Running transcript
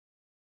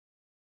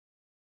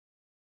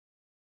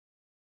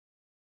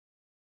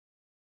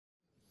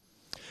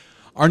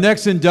Our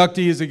next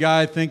inductee is a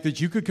guy I think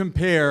that you could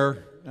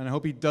compare, and I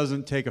hope he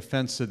doesn't take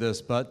offense to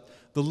this, but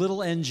the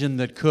little engine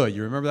that could.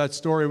 You remember that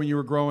story when you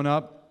were growing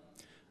up?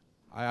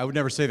 I would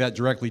never say that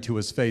directly to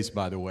his face,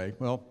 by the way.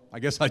 Well, I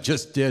guess I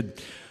just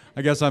did.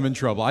 I guess I'm in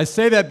trouble. I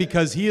say that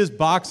because he is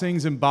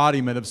boxing's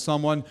embodiment of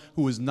someone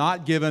who was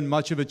not given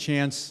much of a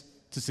chance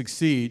to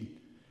succeed,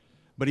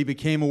 but he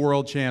became a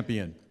world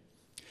champion.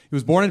 He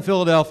was born in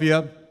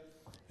Philadelphia,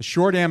 a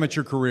short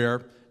amateur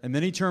career, and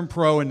then he turned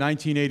pro in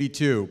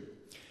 1982.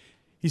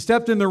 He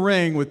stepped in the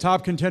ring with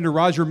top contender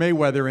Roger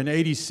Mayweather in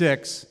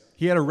 '86.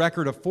 He had a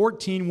record of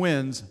 14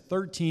 wins,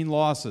 13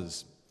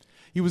 losses.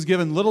 He was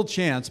given little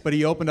chance, but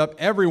he opened up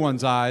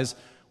everyone's eyes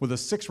with a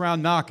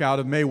 6-round knockout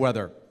of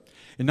Mayweather.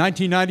 In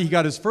 1990, he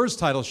got his first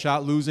title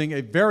shot, losing a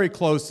very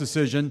close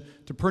decision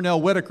to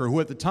Pernell Whitaker, who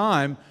at the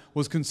time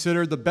was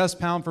considered the best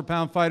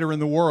pound-for-pound fighter in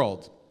the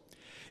world.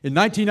 In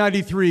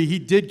 1993, he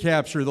did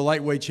capture the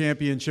lightweight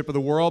championship of the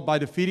world by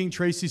defeating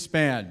Tracy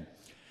Spann.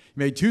 He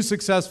made 2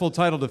 successful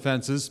title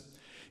defenses.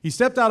 He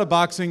stepped out of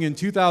boxing in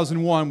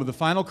 2001 with a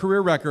final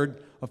career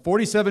record of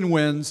 47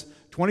 wins,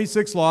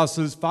 26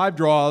 losses, 5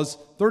 draws,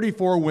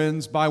 34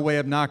 wins by way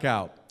of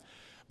knockout.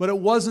 But it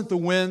wasn't the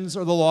wins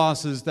or the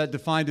losses that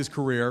defined his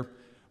career,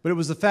 but it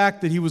was the fact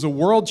that he was a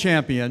world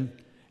champion,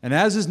 and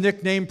as his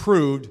nickname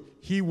proved,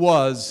 he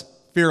was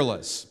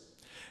fearless.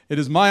 It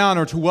is my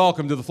honor to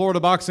welcome to the Florida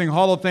Boxing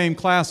Hall of Fame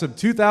class of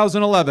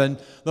 2011,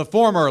 the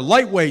former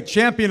lightweight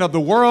champion of the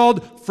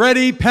world,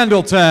 Freddie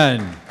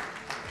Pendleton.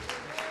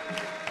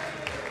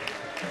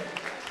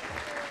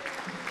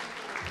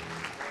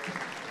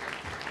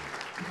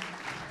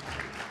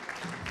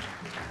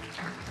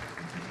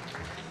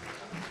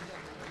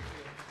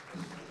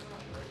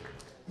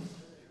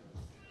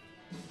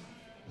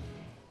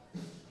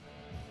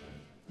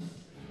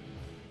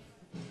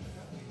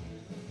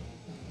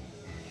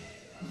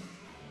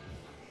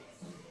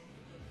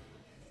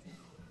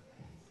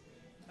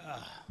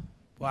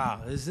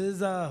 Wow, this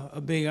is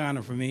a big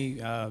honor for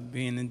me,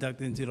 being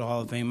inducted into the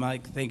Hall of Fame. I'd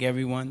like to thank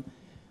everyone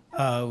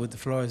with the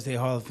Florida State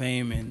Hall of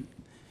Fame, and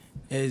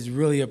it's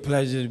really a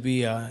pleasure to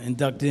be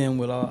inducted in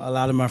with a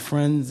lot of my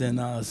friends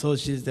and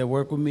associates that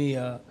work with me.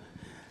 You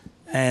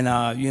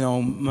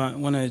know,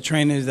 one of the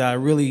trainers that I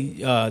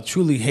really,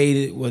 truly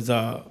hated was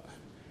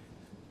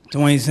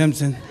Dwayne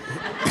Simpson.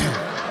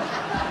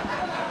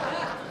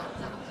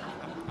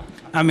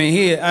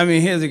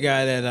 Here's a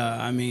guy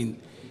that,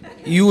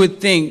 you would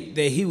think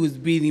that he was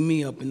beating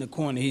me up in the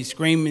corner. He's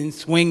screaming,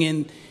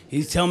 swinging.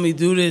 He's telling me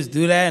do this,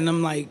 do that, and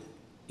I'm like,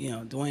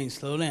 Dwayne,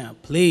 slow down,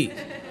 please.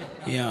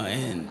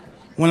 And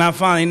when I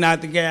finally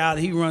knocked the guy out,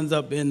 he runs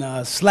up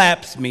and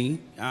slaps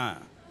me.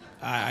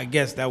 I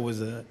guess that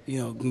was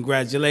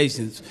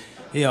congratulations,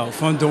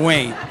 from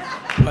Dwayne.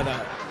 But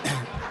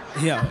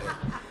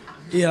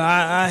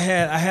I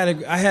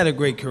had a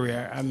great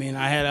career. I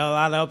had a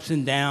lot of ups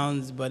and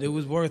downs, but it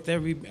was worth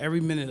every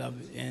minute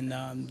of it.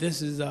 And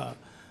this is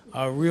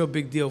a real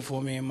big deal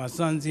for me. And my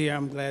son's here.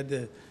 I'm glad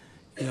to,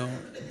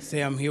 say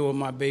I'm here with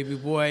my baby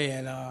boy,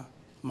 and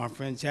my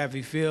friend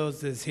Chaffee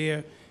Fields is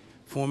here,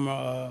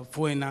 former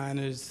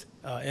 49ers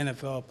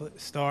NFL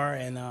star.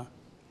 And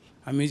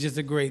it's just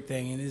a great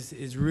thing. And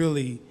it's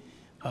really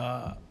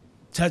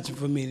touching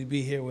for me to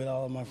be here with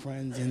all of my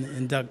friends and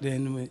inducted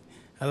in with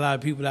a lot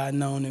of people that I've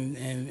known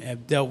and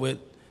have dealt with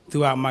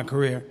throughout my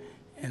career.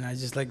 And I'd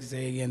just like to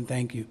say again,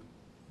 thank you.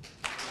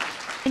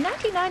 In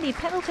 1990,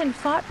 Pendleton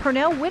fought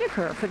Pernell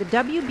Whitaker for the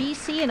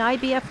WBC and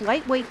IBF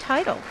lightweight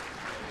title,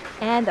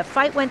 and the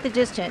fight went the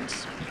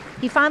distance.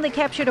 He finally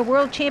captured a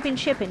world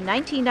championship in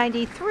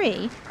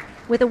 1993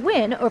 with a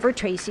win over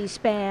Tracy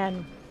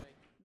Spann.